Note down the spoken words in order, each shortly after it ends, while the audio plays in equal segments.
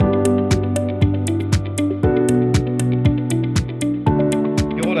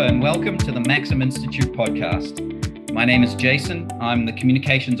welcome to the Maxim Institute podcast. My name is Jason. I'm the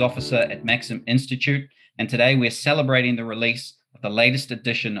Communications Officer at Maxim Institute, and today we're celebrating the release of the latest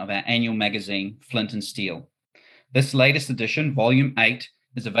edition of our annual magazine, Flint and Steel. This latest edition, Volume 8,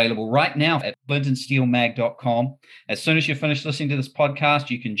 is available right now at flintandsteelmag.com. As soon as you finish listening to this podcast,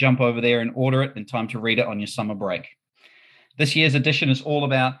 you can jump over there and order it in time to read it on your summer break. This year's edition is all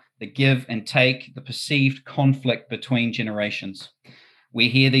about the give and take, the perceived conflict between generations. We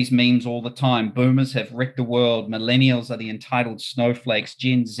hear these memes all the time. Boomers have wrecked the world. Millennials are the entitled snowflakes.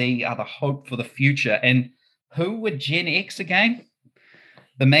 Gen Z are the hope for the future. And who were Gen X again?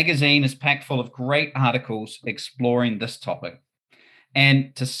 The magazine is packed full of great articles exploring this topic.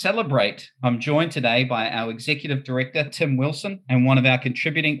 And to celebrate, I'm joined today by our Executive Director, Tim Wilson, and one of our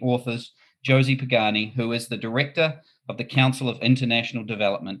contributing authors, Josie Pagani, who is the Director of the Council of International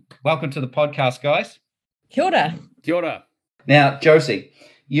Development. Welcome to the podcast, guys. Kia ora. Kia ora. Now, Josie,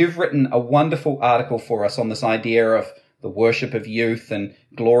 you've written a wonderful article for us on this idea of the worship of youth and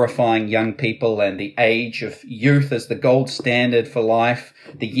glorifying young people and the age of youth as the gold standard for life,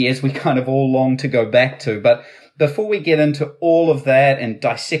 the years we kind of all long to go back to. But before we get into all of that and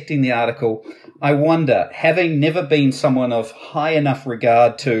dissecting the article, I wonder, having never been someone of high enough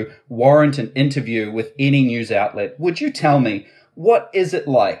regard to warrant an interview with any news outlet, would you tell me, what is it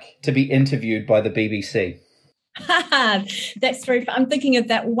like to be interviewed by the BBC? That's very fun. I'm thinking of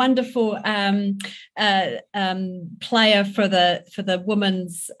that wonderful player for the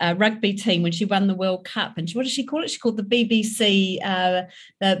women's rugby team when she won the World Cup. And what does she call it? She called the BBC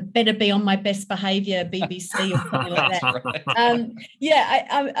the Better Be on My Best Behaviour BBC or something like that.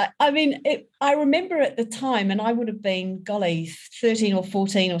 Right. I remember at the time, and I would have been, 13 or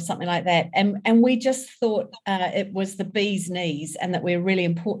 14 or something like that. And we just thought it was the bee's knees and that we were really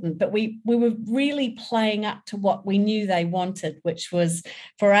important. But we were really playing up to what we knew they wanted, which was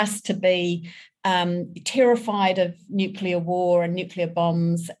for us to be terrified of nuclear war and nuclear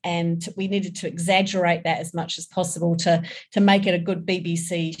bombs, and we needed to exaggerate that as much as possible to make it a good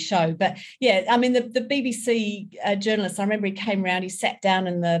BBC show. But yeah, I mean, the BBC journalist, I remember he came around, he sat down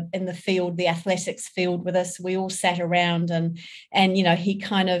in the field, the athletics field with us. We all sat around and you know, he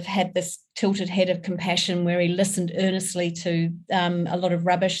kind of had this tilted head of compassion where he listened earnestly to a lot of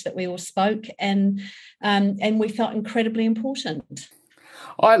rubbish that we all spoke, and we felt incredibly important.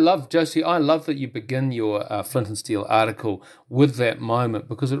 I love that you begin your Flint and Steel article with that moment,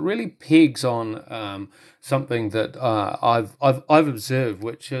 because it really pegs on something that I've observed,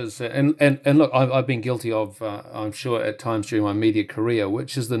 which is, and look, I've been guilty of, I'm sure at times during my media career,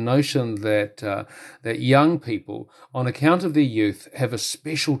 which is the notion that young people, on account of their youth, have a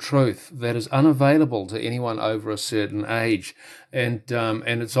special truth that is unavailable to anyone over a certain age. And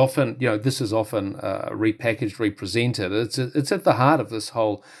it's often, you know, this is often repackaged, represented. It's at the heart of this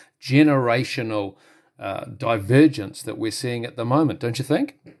whole generational divergence that we're seeing at the moment, don't you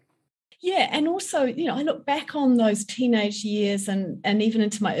think? Yeah, and also, you know, I look back on those teenage years and even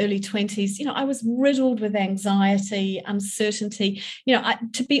into my early 20s, you know, I was riddled with anxiety, uncertainty. You know,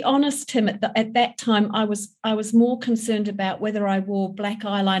 to be honest, Tim, at that time, I was more concerned about whether I wore black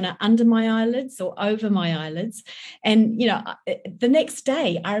eyeliner under my eyelids or over my eyelids. And, you know, the next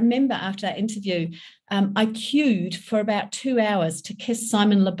day, I remember after that interview, I queued for about 2 hours to kiss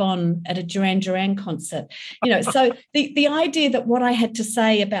Simon Le Bon at a Duran Duran concert. You know, so the idea that what I had to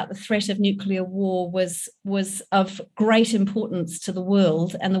say about the threat of nuclear war was of great importance to the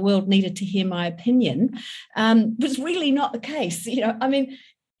world, and the world needed to hear my opinion, was really not the case. You know, I mean,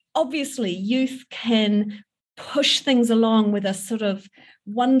 obviously, youth can push things along with a sort of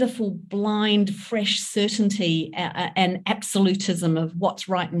wonderful, blind, fresh certainty and absolutism of what's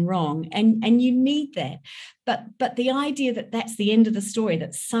right and wrong, and you need that. But the idea that that's the end of the story,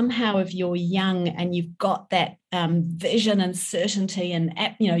 that somehow if you're young and you've got that vision and certainty, and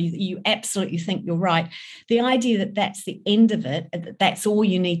you know you absolutely think you're right, the idea that that's the end of it, that that's all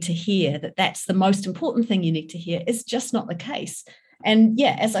you need to hear, that that's the most important thing you need to hear, is just not the case. And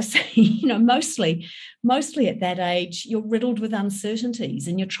yeah, as I say, you know, mostly at that age, you're riddled with uncertainties,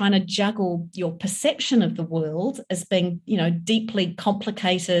 and you're trying to juggle your perception of the world as being, you know, deeply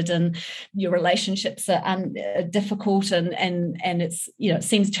complicated, and your relationships are difficult, and it's, you know, it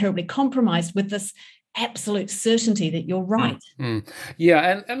seems terribly compromised, with this absolute certainty that you're right.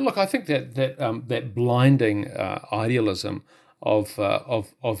 Yeah, and look, I think that blinding idealism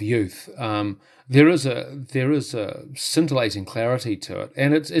of youth, there is a scintillating clarity to it,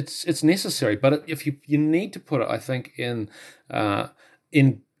 and it's necessary. But if you need to put it, I think, in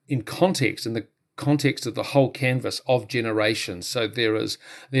context, in the context of the whole canvas of generations. So there is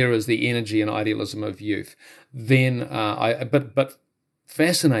the energy and idealism of youth. Then but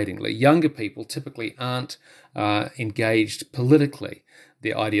fascinatingly, younger people typically aren't engaged politically.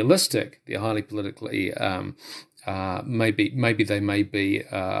 They're idealistic. They're highly politically. Maybe they may be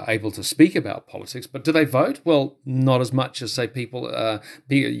able to speak about politics, but do they vote? Well, not as much as say people,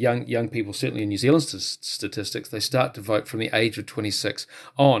 young people. Certainly in New Zealand statistics, they start to vote from the age of 26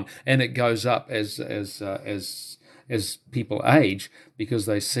 on, and it goes up as people age because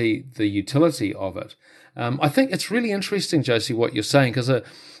they see the utility of it. I think it's really interesting, Josie, what you're saying, because I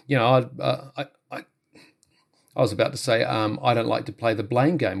was about to say I don't like to play the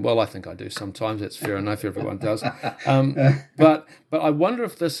blame game. Well, I think I do sometimes. That's fair enough. Everyone does. But I wonder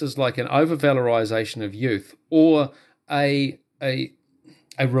if this is like an over-valorization of youth, or a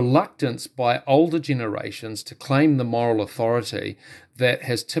reluctance by older generations to claim the moral authority that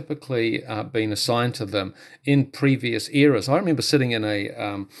has typically been assigned to them in previous eras. I remember sitting in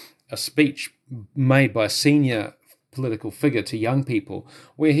a speech made by a senior political figure to young people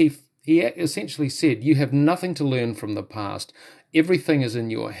where he essentially said, you have nothing to learn from the past. Everything is in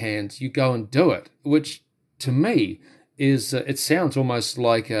your hands. You go and do it, which to me is, it sounds almost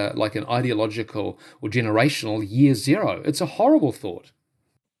like an ideological or generational year zero. It's a horrible thought.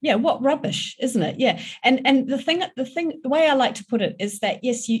 Yeah, what rubbish, isn't it? Yeah, and the way I like to put it is that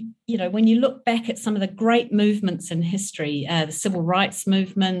yes, you know, when you look back at some of the great movements in history, the civil rights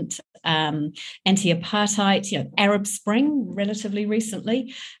movement, anti-apartheid, you know, Arab Spring, relatively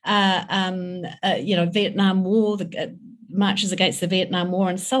recently, Vietnam War, the marches against the Vietnam War,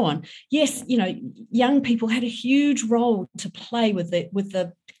 and so on. Yes, you know, young people had a huge role to play with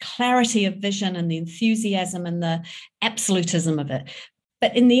the clarity of vision and the enthusiasm and the absolutism of it.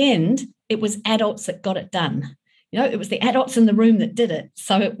 But in the end, it was adults that got it done. You know, it was the adults in the room that did it.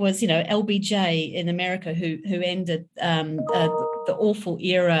 So it was, you know, LBJ in America who ended the awful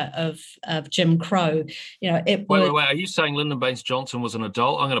era of Jim Crow. You know, Wait. Are you saying Lyndon Baines Johnson was an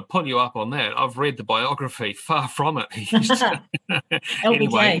adult? I'm going to pull you up on that. I've read the biography. Far from it.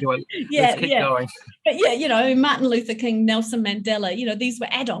 Anyway, let's keep going. But yeah, you know, Martin Luther King, Nelson Mandela. You know, these were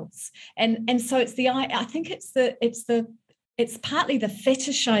adults, and so I think it's partly the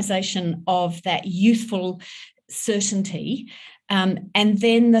fetishization of that youthful certainty, and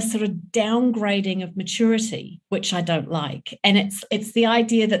then the sort of downgrading of maturity, which I don't like. And it's the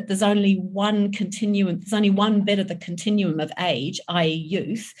idea that there's only one continuum, there's only one bit of the continuum of age, i.e.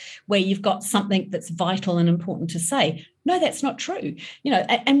 youth, where you've got something that's vital and important to say. No, that's not true. You know,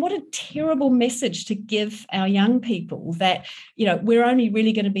 and what a terrible message to give our young people that, you know, we're only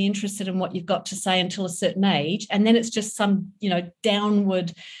really going to be interested in what you've got to say until a certain age. And then it's just some, you know,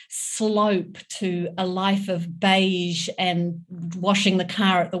 downward slope to a life of beige and washing the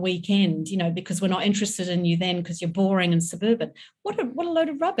car at the weekend, you know, because we're not interested in you then because you're boring and suburban. What a load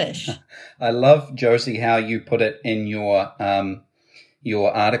of rubbish. I love, Josie, how you put it in your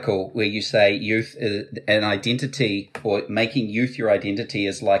article where you say youth is an identity, or making youth your identity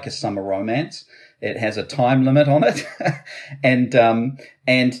is like a summer romance. It has a time limit on it. And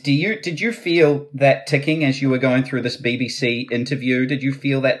did you feel that ticking as you were going through this BBC interview? Did you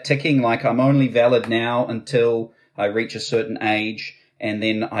feel that ticking, like I'm only valid now until I reach a certain age and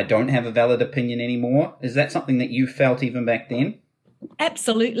then I don't have a valid opinion anymore? Is that something that you felt even back then?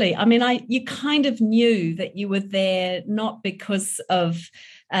 Absolutely. I mean, you kind of knew that you were there not because of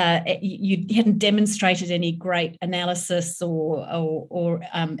you hadn't demonstrated any great analysis or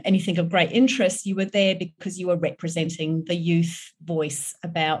anything of great interest. You were there because you were representing the youth voice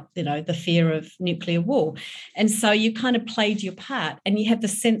about, you know, the fear of nuclear war, and so you kind of played your part, and you have the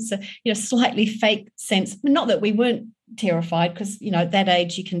sense of, you know, slightly fake sense. Not that we weren't terrified, because, you know, at that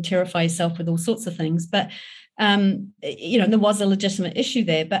age you can terrify yourself with all sorts of things, but you know, there was a legitimate issue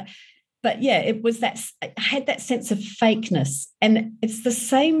there, but yeah, it was that I had that sense of fakeness, and it's the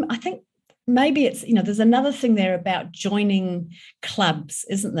same. I think maybe it's, you know, there's another thing there about joining clubs,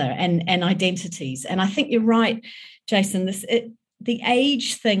 isn't there, and identities, and I think you're right, Jason. The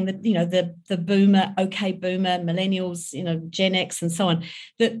age thing, that, you know, the boomer, okay, boomer, millennials, you know, Gen X and so on,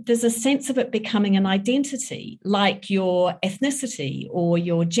 that there's a sense of it becoming an identity, like your ethnicity or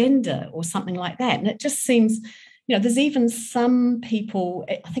your gender or something like that. And it just seems, you know, there's even some people,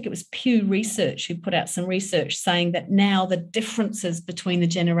 I think it was Pew Research who put out some research saying that now the differences between the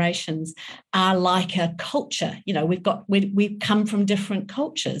generations are like a culture. You know, we've come from different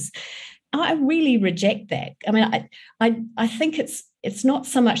cultures. I really reject that. I mean, I think it's not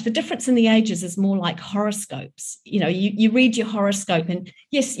so much the difference in the ages is more like horoscopes. You read your horoscope, and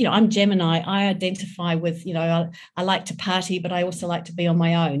yes, I'm Gemini. I identify with, I like to party, but I also like to be on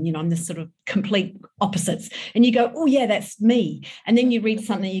my own. I'm this sort of complete opposites. And you go, oh yeah, that's me. And then you read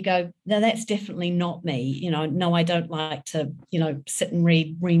something, you go, no, that's definitely not me. No, I don't like to, sit and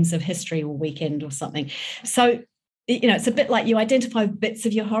read reams of history all weekend or something. So it's a bit like you identify with bits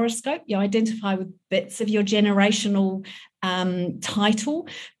of your horoscope, you identify with bits of your generational title,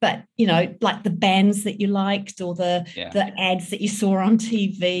 but like the bands that you liked, or the ads that you saw on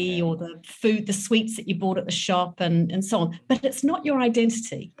TV, or the food, the sweets that you bought at the shop, and so on. But it's not your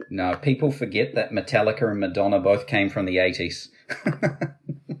identity. No, people forget that Metallica and Madonna both came from the 80s.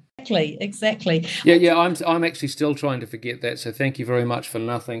 Exactly. Yeah. I'm actually still trying to forget that. So thank you very much for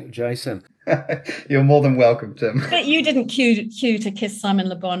nothing, Jason. You're more than welcome, Tim. But you didn't cue to kiss Simon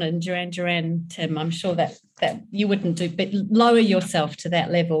Le Bon and Duran Duran, Tim. I'm sure that you wouldn't do, but lower yourself to that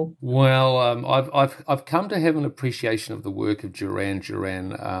level. Well, I've come to have an appreciation of the work of Duran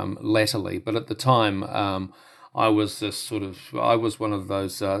Duran latterly, but at the time I was one of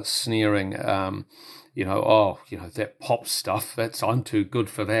those sneering. That pop stuff, I'm too good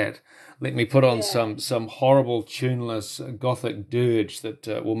for that. Let me put on some horrible, tuneless gothic dirge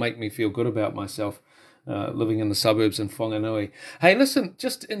that will make me feel good about myself living in the suburbs in Whanganui. Hey, listen,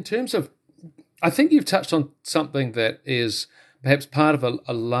 just in terms of, I think you've touched on something that is perhaps part of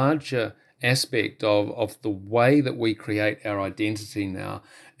a larger aspect of the way that we create our identity now.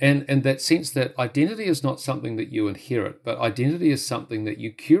 And that sense that identity is not something that you inherit, but identity is something that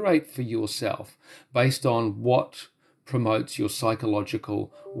you curate for yourself based on what promotes your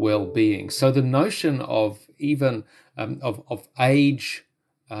psychological well-being. So the notion of even of age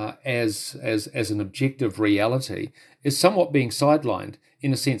as an objective reality is somewhat being sidelined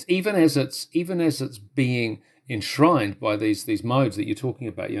in a sense, even as it's being enshrined by these modes that you're talking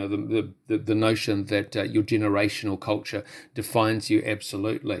about. The notion that your generational culture defines you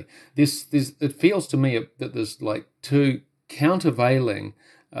absolutely. It feels to me that there's like two countervailing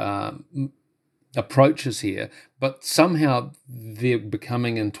approaches here, but somehow they're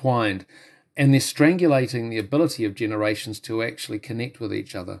becoming entwined, and they're strangulating the ability of generations to actually connect with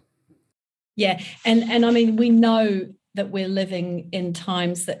each other. Yeah, and I mean, we know that we're living in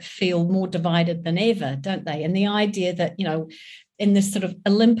times that feel more divided than ever, don't they? And the idea that, in this sort of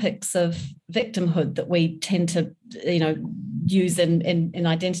Olympics of victimhood that we tend to, use in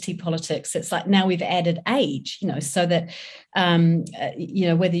identity politics, it's like now we've added age, so that,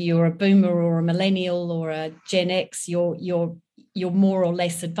 whether you're a boomer or a millennial or a Gen X, you're more or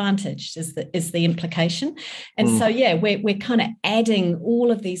less advantaged is the implication. And so, we're kind of adding all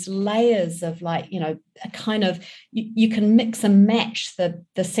of these layers of a kind of, you can mix and match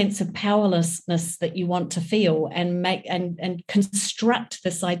the sense of powerlessness that you want to feel and make and construct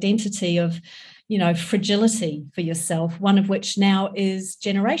this identity of, fragility for yourself, one of which now is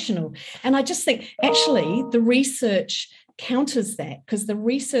generational. And I just think actually the research counters that, because the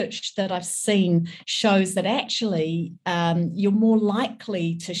research that I've seen shows that actually you're more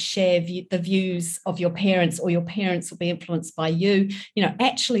likely to share the views of your parents, or your parents will be influenced by you.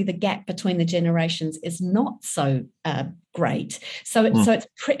 Actually the gap between the generations is not so great. So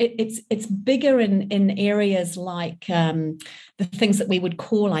it's bigger in areas like the things that we would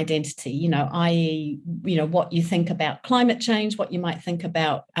call identity, i.e., what you think about climate change, what you might think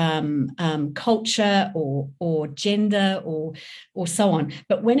about culture or gender or so on.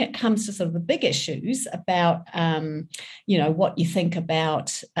 But when it comes to sort of the big issues about what you think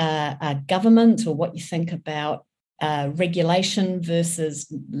about government, or what you think about regulation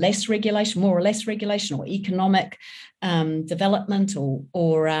versus less regulation, more or less regulation, or economic development,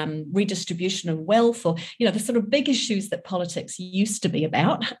 or redistribution of wealth, or the sort of big issues that politics used to be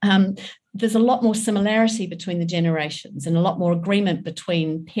about, there's a lot more similarity between the generations and a lot more agreement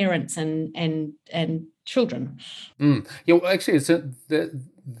between parents and children. Actually, it's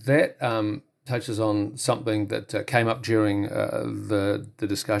that touches on something that came up during the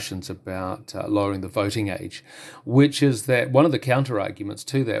discussions about lowering the voting age, which is that one of the counter arguments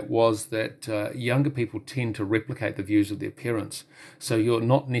to that was that younger people tend to replicate the views of their parents. So you're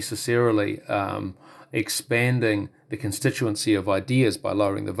not necessarily expanding the constituency of ideas by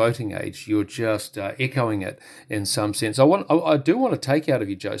lowering the voting age. You're just echoing it in some sense. I do want to take out of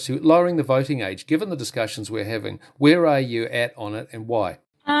you, Josie, lowering the voting age. Given the discussions we're having, where are you at on it, and why?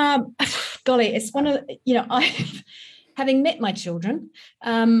 Golly, it's one of, having met my children,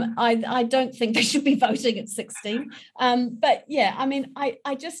 I don't think they should be voting at 16. But yeah, I mean,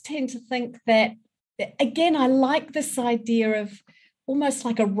 I just tend to think that, again, I like this idea of almost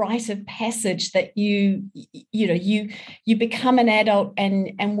like a rite of passage that you become an adult,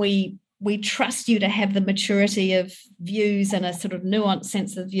 and we trust you to have the maturity of views and a sort of nuanced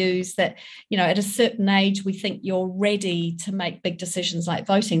sense of views that, at a certain age, we think you're ready to make big decisions like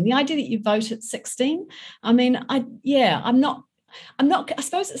voting. The idea that you vote at 16, I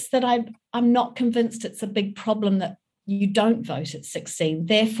suppose it's that I'm not convinced it's a big problem that you don't vote at 16.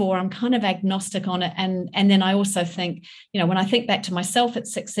 Therefore, I'm kind of agnostic on it. And then I also think, when I think back to myself at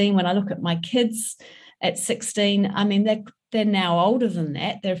 16, when I look at my kids at 16, I mean, they're now older than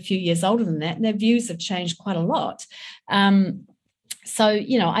that. They're a few years older than that, and their views have changed quite a lot. So,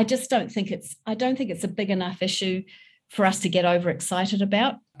 I just don't think it's a big enough issue for us to get overexcited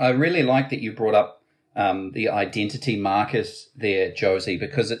about. I really like that you brought up the identity markers there, Josie,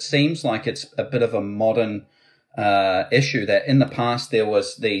 because it seems like it's a bit of a modern issue, that in the past there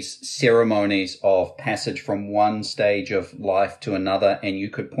was these ceremonies of passage from one stage of life to another, and you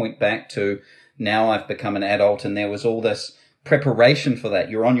could point back to, now I've become an adult, and there was all this preparation for that.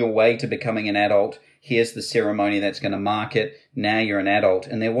 You're on your way to becoming an adult. Here's the ceremony that's going to mark it. Now you're an adult.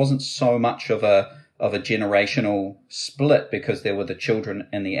 And there wasn't so much of a generational split because there were the children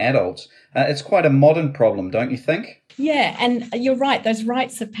and the adults. It's quite a modern problem, don't you think? Yeah, and you're right. Those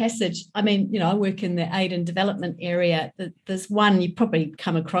rites of passage. I mean, I work in the aid and development area. There's one, you probably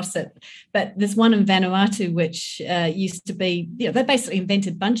come across it, but there's one in Vanuatu which used to be, they basically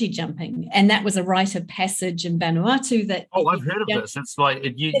invented bungee jumping, and that was a rite of passage in Vanuatu. That I've heard of this. It's like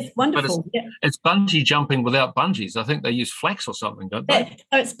it's wonderful. It's bungee jumping without bungees. I think they use flax or something, don't they?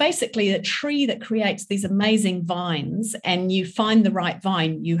 So it's basically a tree that creates these amazing vines, and you find the right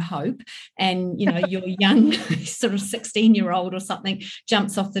vine, you hope, and your young sort of 16-year-old or something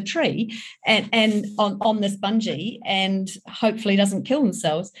jumps off the tree and on this bungee and hopefully doesn't kill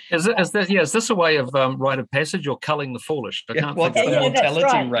themselves. Is this a way of rite of passage or culling the foolish? I can't what's think the of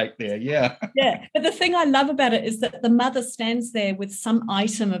mortality rate there? Yeah. Yeah. But the thing I love about it is that the mother stands there with some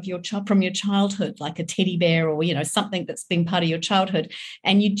item of from your childhood, like a teddy bear or, something that's been part of your childhood,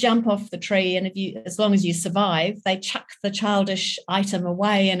 and you jump off the tree, and as long as you survive, they chuck the childish item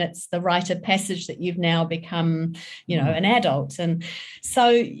away, and it's the rite of passage that you've now become, an adult. And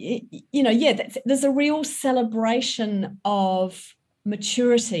so, there's a real celebration of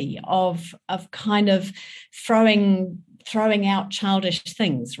maturity, of kind of throwing out childish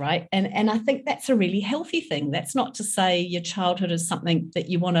things, right? And I think that's a really healthy thing. That's not to say your childhood is something that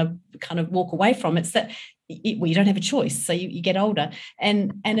you want to kind of walk away from. It's that you don't have a choice, so you get older,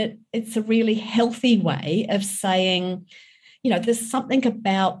 and it's a really healthy way of saying, there's something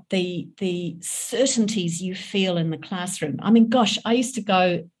about the certainties you feel in the classroom. I mean, gosh, I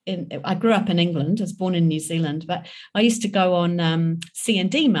grew up in England, I was born in New Zealand, but I used to go on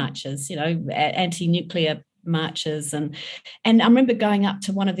CND marches, anti-nuclear marches, and I remember going up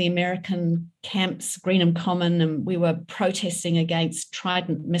to one of the American camps, Greenham Common, and we were protesting against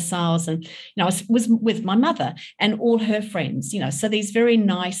Trident missiles, and I was with my mother and all her friends, so these very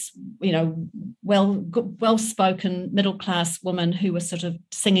nice, well-spoken middle-class women who were sort of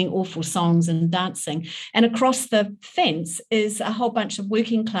singing awful songs and dancing, and across the fence is a whole bunch of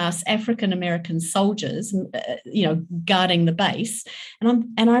working-class African-American soldiers, guarding the base, and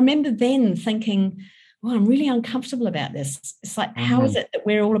I remember then thinking, well, I'm really uncomfortable about this. It's like, how is it that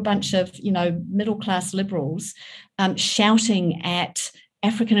we're all a bunch of, middle-class liberals shouting at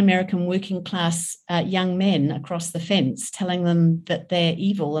African-American working-class young men across the fence, telling them that they're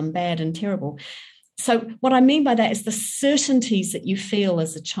evil and bad and terrible? So what I mean by that is the certainties that you feel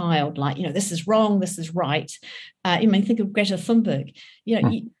as a child, like, this is wrong, this is right. Think of Greta Thunberg.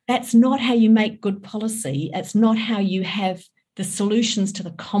 That's not how you make good policy. It's not how you have the solutions to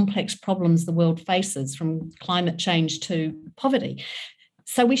the complex problems the world faces, from climate change to poverty.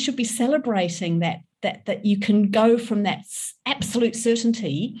 So we should be celebrating that you can go from that absolute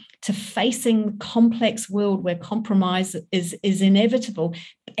certainty to facing the complex world where compromise is inevitable.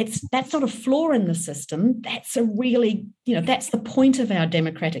 That's not a flaw in the system. That's a really, that's the point of our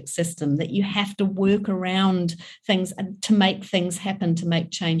democratic system, that you have to work around things to make things happen, to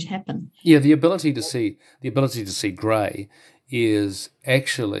make change happen. Yeah, the ability to see grey is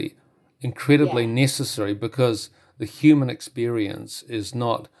actually incredibly necessary, because the human experience is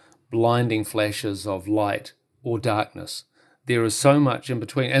not blinding flashes of light or darkness. There is so much in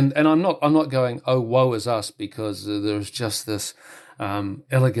between, and I'm not going, oh, woe is us, because there's just this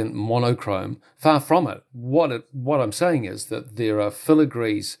elegant monochrome. Far from it. What I'm saying is that there are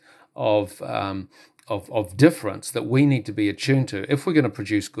filigrees of of difference that we need to be attuned to if we're going to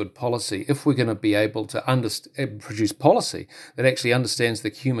produce good policy, if we're going to be able to produce policy that actually understands the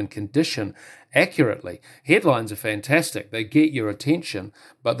human condition accurately. Headlines are fantastic. They get your attention,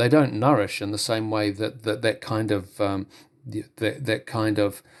 but they don't nourish in the same way that kind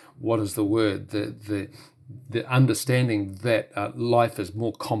of what is the word? The understanding that life is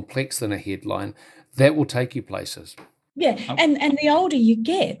more complex than a headline, that will take you places. Yeah, and the older you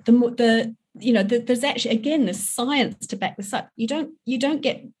get, there's actually, again, there's science to back this up. You don't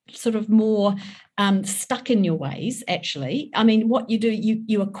get sort of more stuck in your ways, actually. I mean, what you do,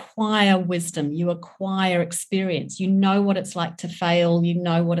 you acquire wisdom, you acquire experience. You know what it's like to fail. You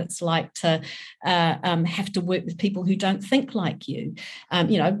know what it's like to have to work with people who don't think like you,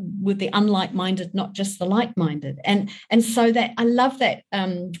 with the unlike-minded, not just the like-minded. And so that, I love that,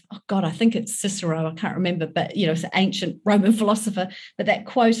 I think it's Cicero, I can't remember, but, it's an ancient Roman philosopher, but that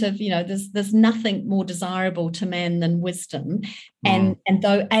quote of, there's nothing more desirable to man than wisdom. And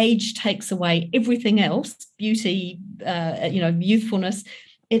though age takes away everything else, beauty, youthfulness,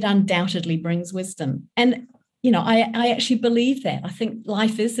 it undoubtedly brings wisdom. And, I actually believe that. I think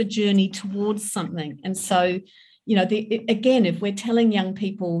life is a journey towards something. And so, again, if we're telling young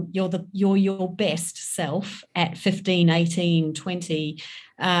people you're your best self at 15, 18, 20,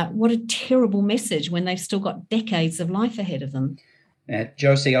 what a terrible message when they've still got decades of life ahead of them.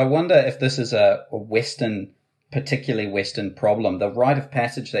 Josie, I wonder if this is a particularly Western problem. The rite of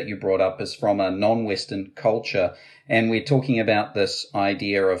passage that you brought up is from a non-Western culture, and we're talking about this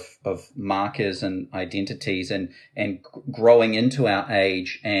idea of markers and identities and growing into our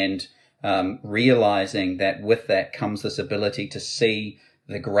age and realizing that with that comes this ability to see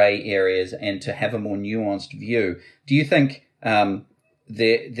the gray areas and to have a more nuanced view. Do you think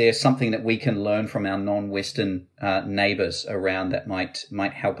there's something that we can learn from our non-Western neighbors around that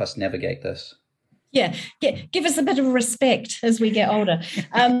might help us navigate this? Yeah, give us a bit of respect as we get older.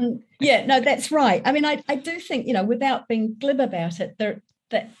 That's right. I mean, I do think, without being glib about it,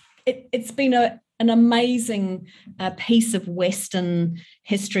 that it's been an amazing piece of Western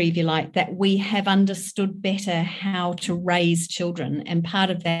history, if you like, that we have understood better how to raise children. And part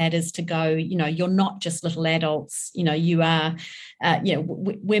of that is to go, you're not just little adults, you are,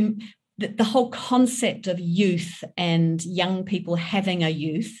 the whole concept of youth and young people having a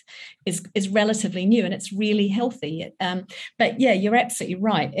youth is relatively new, and it's really healthy. But yeah, you're absolutely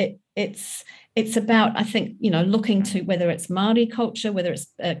right. It's about, I think, looking to whether it's Māori culture, whether it's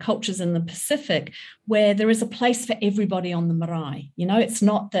cultures in the Pacific, where there is a place for everybody on the marae. It's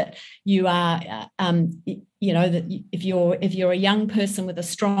not that you are, that if you're a young person with a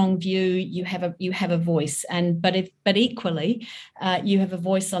strong view, you have a voice, but equally, you have a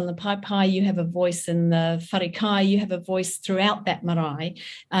voice on the paipai, you have a voice in the wharekai, you have a voice throughout that marae,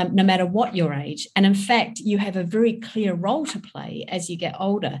 no matter what your age. And in fact, you have a very clear role to play as you get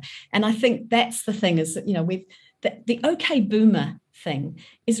older. And I think that's the thing, is that, with the OK Boomer thing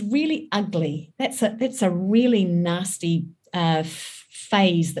is really ugly. That's a really nasty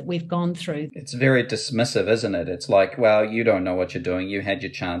phase that we've gone through. It's very dismissive, isn't it? It's like, well, you don't know what you're doing. You had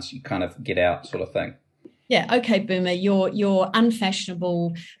your chance. You kind of get out, sort of thing. Yeah, okay, Boomer, you're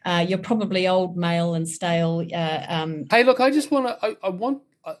unfashionable. You're probably old, male, and stale. Hey, look, I just want to.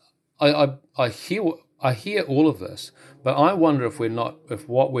 I hear all of this, but I wonder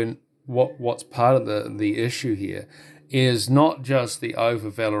what's part of the issue here is not just the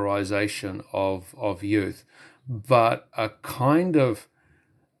over-valorization of youth, but a kind of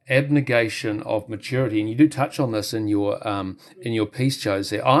abnegation of maturity. And you do touch on this in your piece,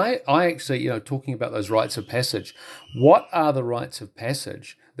 Josie. I actually, talking about those rites of passage, what are the rites of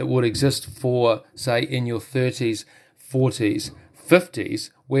passage that would exist for, say, in your 30s, 40s,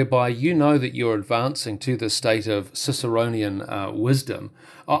 50s, whereby that you're advancing to the state of Ciceronian wisdom?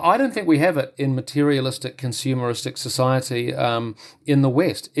 I don't think we have it in materialistic, consumeristic society in the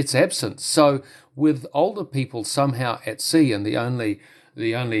West. It's absent. So with older people somehow at sea, and the only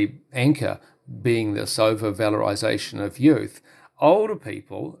anchor being this over-valorization of youth, older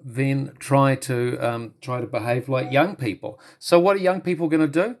people then try to behave like young people. So what are young people going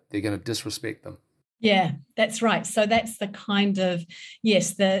to do? They're going to disrespect them. Yeah, that's right. So that's the kind of,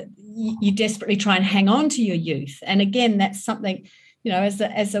 yes, you desperately try and hang on to your youth. And again, that's something, as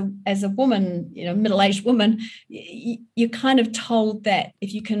a woman, middle-aged woman, you're kind of told that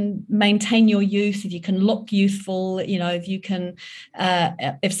if you can maintain your youth, if you can look youthful, if you can,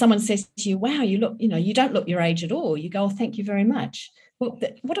 if someone says to you, wow, you look, you don't look your age at all, you go, oh, thank you very much. Well,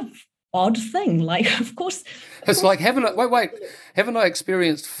 what a odd thing. Like, of course. It's like, haven't I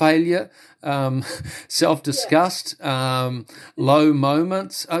experienced failure, self-disgust, low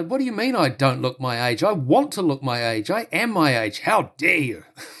moments? What do you mean I don't look my age? I want to look my age. I am my age. How dare you?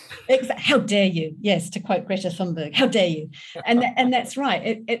 How dare you? Yes, to quote Greta Thunberg, how dare you? And that's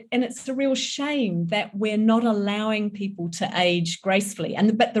right. And it's a real shame that we're not allowing people to age gracefully.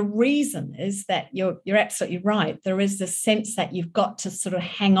 But the reason is that you're absolutely right. There is this sense that you've got to sort of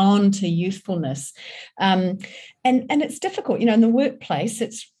hang on to youthfulness, and it's difficult. In the workplace,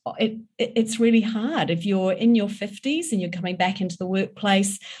 it's really hard. If you're in your 50s and you're coming back into the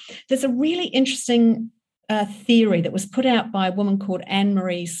workplace, there's a really interesting theory that was put out by a woman called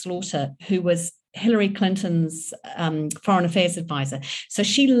Anne-Marie Slaughter, who was Hillary Clinton's foreign affairs advisor. So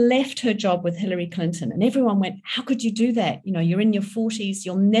she left her job with Hillary Clinton, and everyone went, how could you do that? You're in your 40s,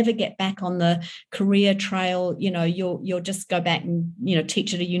 you'll never get back on the career trail, you'll just go back and,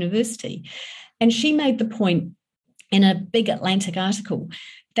 teach at a university. And she made the point in a big Atlantic article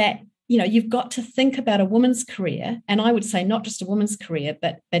that you've got to think about a woman's career, and I would say not just a woman's career,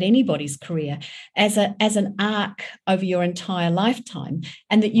 but anybody's career, as an arc over your entire lifetime,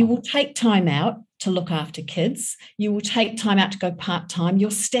 and that you will take time out to look after kids. You will take time out to go part-time.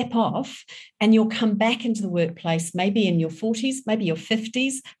 You'll step off and you'll come back into the workplace, maybe in your 40s, maybe your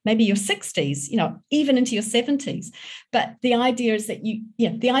 50s, maybe your 60s, even into your 70s. But the idea is that you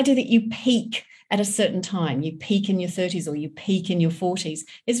peak at a certain time, you peak in your 30s or you peak in your 40s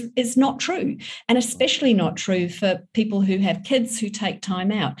is not true, and especially not true for people who have kids who take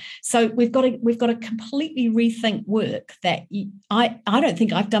time out. So we've got to completely rethink work. That I don't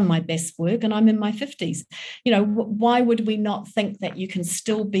think I've done my best work, and I'm in my 50s. Why would we not think that you can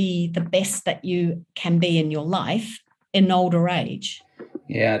still be the best that you can be in your life in older age?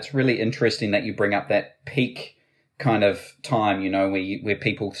 Yeah, it's really interesting that you bring up that peak kind of time, where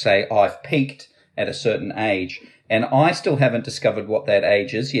people say, oh, I've peaked at a certain age. And I still haven't discovered what that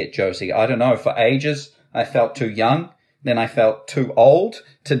age is yet, Josie. I don't know. For ages, I felt too young. Then I felt too old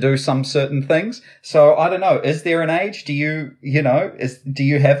to do some certain things. So I don't know. Is there an age? Do you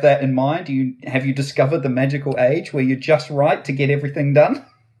have that in mind? Have you discovered the magical age where you're just right to get everything done?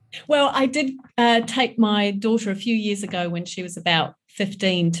 Well, I did take my daughter a few years ago when she was about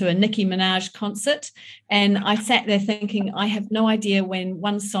 15 to a Nicki Minaj concert, and I sat there thinking, I have no idea when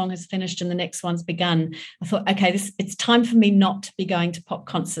one song has finished and the next one's begun. I thought, okay, it's time for me not to be going to pop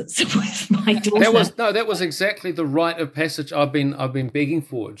concerts with my daughter. That was exactly the rite of passage I've been begging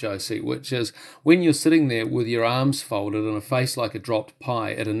for, Josie, which is when you're sitting there with your arms folded and a face like a dropped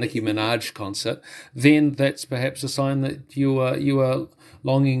pie at a Nicki Minaj concert, then that's perhaps a sign that you are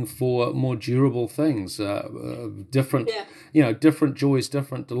longing for more durable things, different joys,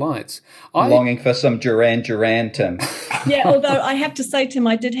 different delights. Longing for some Duran Duran, Tim. Yeah, although I have to say, Tim,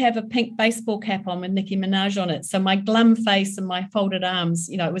 I did have a pink baseball cap on with Nicki Minaj on it. So my glum face and my folded arms,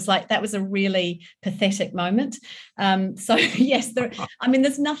 it was like, that was a really pathetic moment. So yes,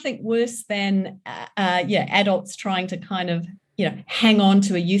 there's nothing worse than, adults trying to kind of, hang on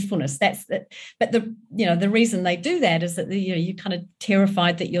to a youthfulness. That's that. But the reason they do that is that you're kind of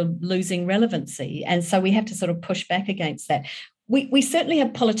terrified that you're losing relevancy, and so we have to sort of push back against that. We certainly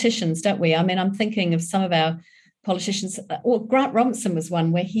have politicians, don't we? I mean, I'm thinking of some of our politicians. Or Grant Robinson was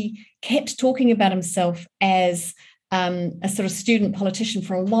one where he kept talking about himself as a sort of student politician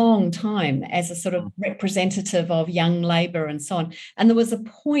for a long time, as a sort of representative of young Labour and so on. And there was a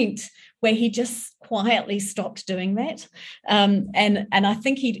point where he just quietly stopped doing that. And I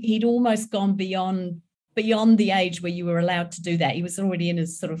think he'd almost gone beyond the age where you were allowed to do that. He was already in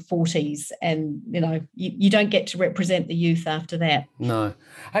his sort of 40s, and, you don't get to represent the youth after that. No.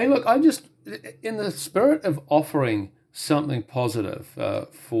 Hey, look, I'm just, in the spirit of offering something positive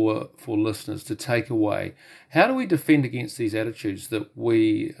for listeners to take away, how do we defend against these attitudes that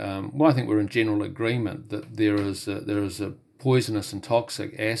I think we're in general agreement that there is a poisonous and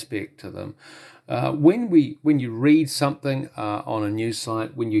toxic aspect to them. When you read something on a news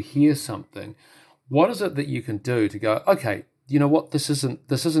site, when you hear something, what is it that you can do to go, okay, you know what, this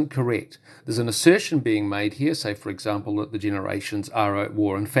isn't correct. There's an assertion being made here, say, for example, that the generations are at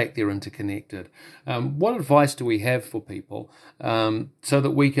war. In fact, they're interconnected. What advice do we have for people so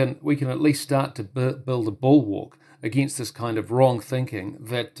that we can at least start to build a bulwark against this kind of wrong thinking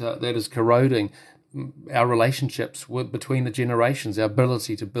that is corroding our relationships between the generations, our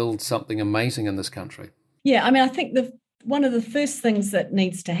ability to build something amazing in this country? Yeah, I mean, I think one of the first things that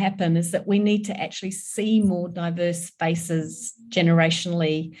needs to happen is that we need to actually see more diverse faces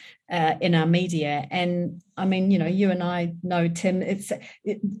generationally in our media. And I mean, you and I know, Tim, it's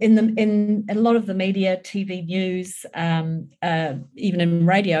in a lot of the media, TV news, even in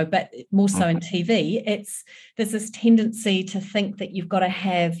radio, but more so in TV, there's this tendency to think that you've got to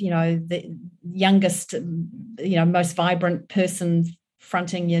have, the youngest, most vibrant person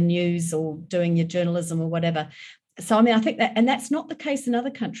fronting your news or doing your journalism or whatever. So, I mean, I think that, and that's not the case in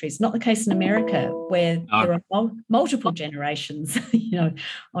other countries, not the case in America, where there are multiple generations,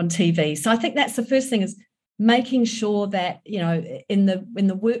 on TV. So I think that's the first thing, is making sure that, in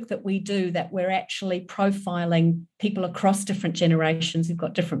the work that we do, that we're actually profiling people across different generations who've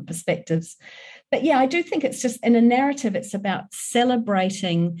got different perspectives. But yeah, I do think it's just, in a narrative, it's about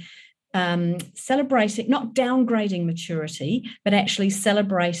celebrating, not downgrading maturity, but actually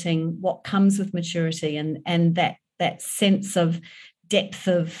celebrating what comes with maturity, and that sense of depth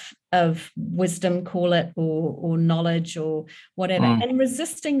of wisdom, call it, or knowledge or whatever, and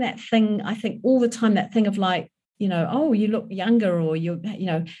resisting that thing, I think, all the time, that thing of like, oh, you look younger, or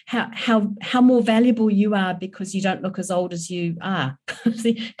how more valuable you are because you don't look as old as you are.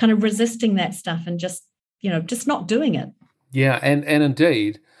 Kind of resisting that stuff and just not doing it. Yeah, and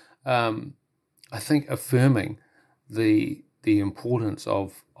indeed, I think affirming the importance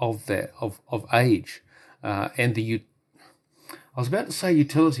of age, and I was about to say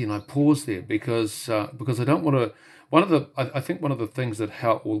utility, and I paused there because I don't want to. I think one of the things that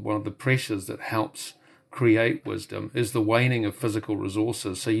help, or one of the pressures that helps create wisdom, is the waning of physical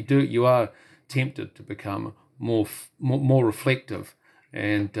resources. So you are tempted to become more reflective,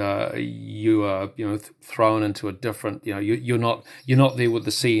 and you are thrown into a different. You're not there with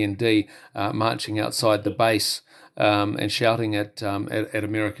the CND marching outside the base. And shouting at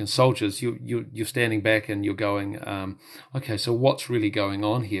American soldiers. You're standing back and you're going, okay, so what's really going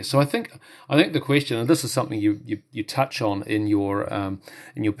on here? So I think the question, and this is something you touch on in your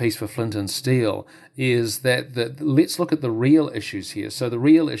piece for Flint and Steel, is that let's look at the real issues here. So the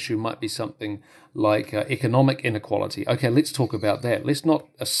real issue might be something like economic inequality. Okay, let's talk about that. Let's not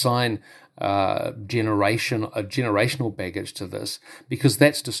assign generational baggage to this, because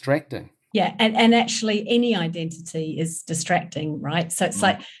that's distracting. Yeah, and actually any identity is distracting, right? So it's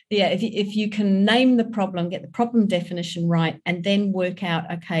like, yeah, if you can name the problem, get the problem definition right, and then work out,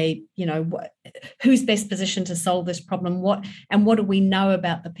 okay, who's best positioned to solve this problem, what do we know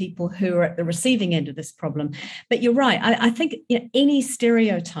about the people who are at the receiving end of this problem? But you're right. I think any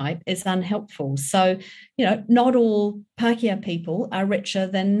stereotype is unhelpful. So, not all Pākehā people are richer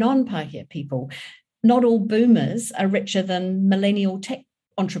than non-Pākehā people. Not all boomers are richer than millennial tech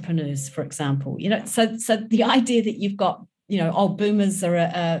entrepreneurs, for example. So the idea that you've got, boomers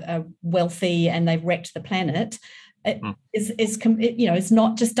are wealthy and they've wrecked the planet, is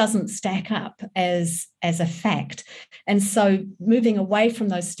not, just doesn't stack up as a fact. And so moving away from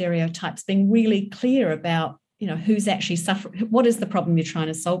those stereotypes, being really clear about who's actually suffering. What is the problem you're trying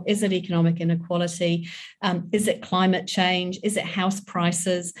to solve? Is it economic inequality? Is it climate change? Is it house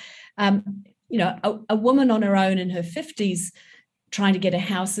prices? A woman on her own in her 50s trying to get a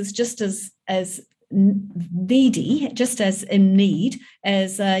house is just as needy, just as in need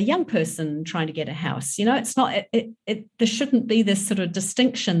as a young person trying to get a house. It's not. There shouldn't be this sort of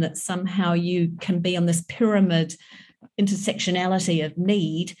distinction that somehow you can be on this pyramid intersectionality of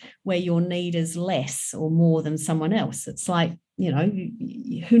need, where your need is less or more than someone else. It's like,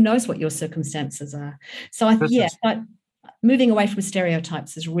 who knows what your circumstances are. So moving away from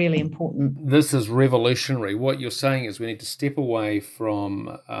stereotypes is really important. This is revolutionary. What you're saying is we need to step away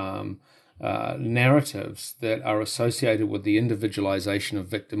from narratives that are associated with the individualization of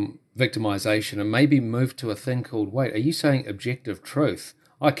victimization, and maybe move to a thing called, wait, are you saying objective truth?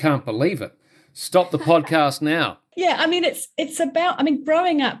 I can't believe it. Stop the podcast now. Yeah, I mean, it's about,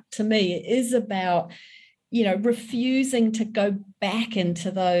 growing up to me is about, refusing to go back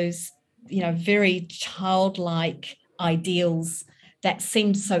into those, very childlike ideals that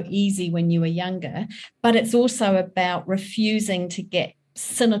seemed so easy when you were younger. But it's also about refusing to get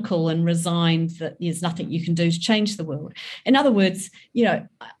cynical and resigned that there's nothing you can do to change the world. In other words,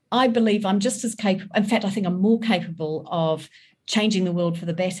 I believe I'm just as capable. In fact, I think I'm more capable of changing the world for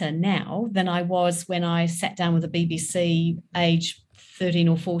the better now than I was when I sat down with the BBC age 13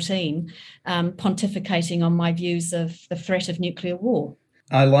 or 14, pontificating on my views of the threat of nuclear war.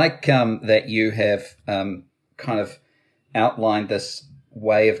 I like that you have kind of outlined this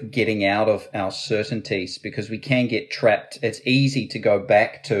way of getting out of our certainties, because we can get trapped. It's easy to go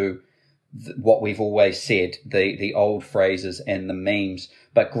back to what we've always said, the old phrases and the memes.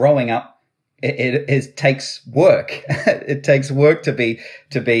 But growing up, it takes work. It takes work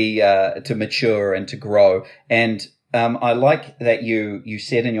to mature and to grow. And I like that you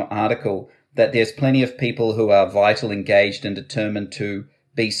said in your article that there's plenty of people who are vital, engaged, and determined to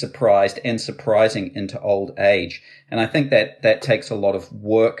be surprised and surprising into old age. And I think that takes a lot of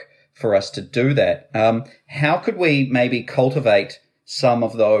work for us to do that. How could we maybe cultivate some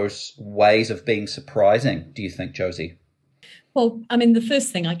of those ways of being surprising, do you think, Josie? Well, I mean, the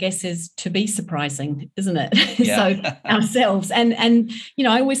first thing, I guess, is to be surprising, isn't it? Yeah. So ourselves. And, you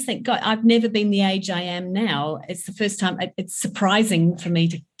know, I always think, God, I've never been the age I am now. It's the first time. It's surprising for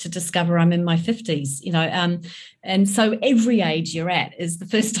me to discover I'm in my 50s, you know. And so every age you're at is the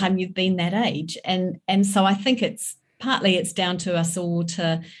first time you've been that age. And so I think it's down to us all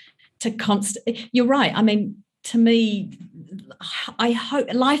to you're right. I mean, to me, I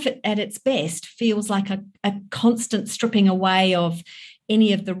hope life at its best feels like a constant stripping away of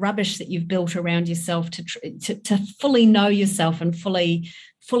any of the rubbish that you've built around yourself to fully know yourself and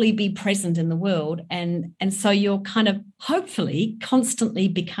fully be present in the world. And so you're kind of hopefully constantly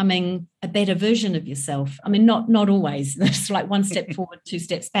becoming a better version of yourself. I mean, not always. It's like one step forward, two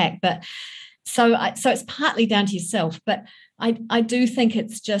steps back. But so it's partly down to yourself. But I do think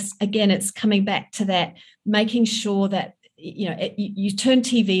it's just, again, it's coming back to that, making sure that, you know, you turn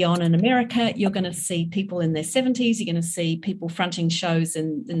TV on in America, you're going to see people in their 70s, you're going to see people fronting shows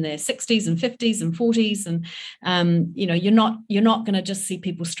in their 60s and 50s and 40s. And, you know, you're not going to just see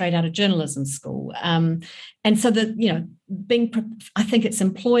people straight out of journalism school. And so that, you know, I think it's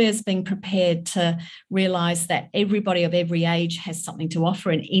employers being prepared to realize that everybody of every age has something to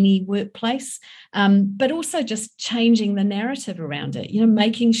offer in any workplace, but also just changing the narrative around it, you know,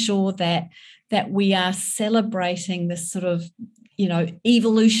 making sure that we are celebrating this sort of, you know,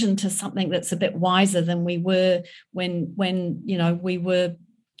 evolution to something that's a bit wiser than we were when you know, we were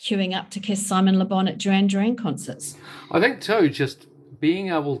queuing up to kiss Simon Le Bon at Duran Duran concerts. I think too, just being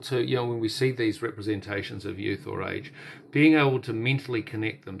able to, you know, when we see these representations of youth or age, being able to mentally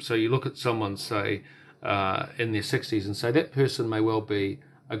connect them. So you look at someone, say, in their 60s and say that person may well be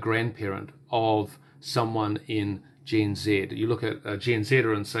a grandparent of someone in Gen Z. You look at a Gen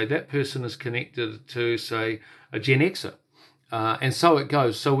Zer and say that person is connected to, say, a Gen Xer. And so it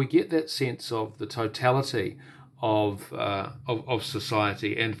goes. So we get that sense of the totality of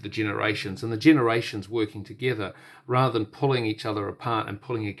society and the generations working together rather than pulling each other apart and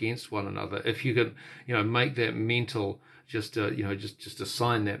pulling against one another. If you can, you know, make that mental, just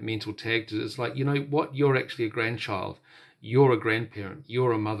assign that mental tag to it. It's like, you know what, you're actually a grandchild. You're a grandparent,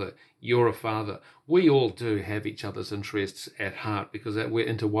 you're a mother, you're a father. We all do have each other's interests at heart because we're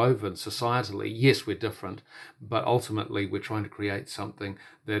interwoven societally. Yes, we're different, but ultimately we're trying to create something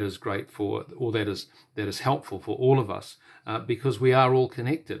that is great for, or that is helpful for all of us, because we are all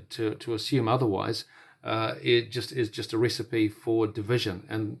connected. To assume otherwise, it just is just a recipe for division,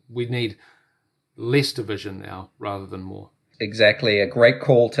 and we need less division now rather than more. Exactly. A great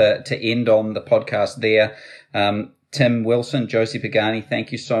call to end on the podcast there. Tim Wilson, Josie Pagani,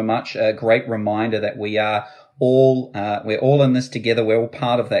 thank you so much. A great reminder that we're all in this together. We're all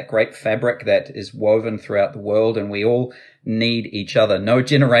part of that great fabric that is woven throughout the world, and we all need each other. No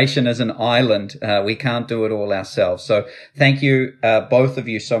generation is an island. We can't do it all ourselves. So thank you, both of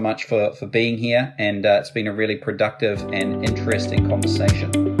you, so much for being here. And it's been a really productive and interesting conversation.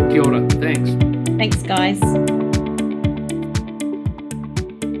 Kia ora. Thanks. Thanks, guys.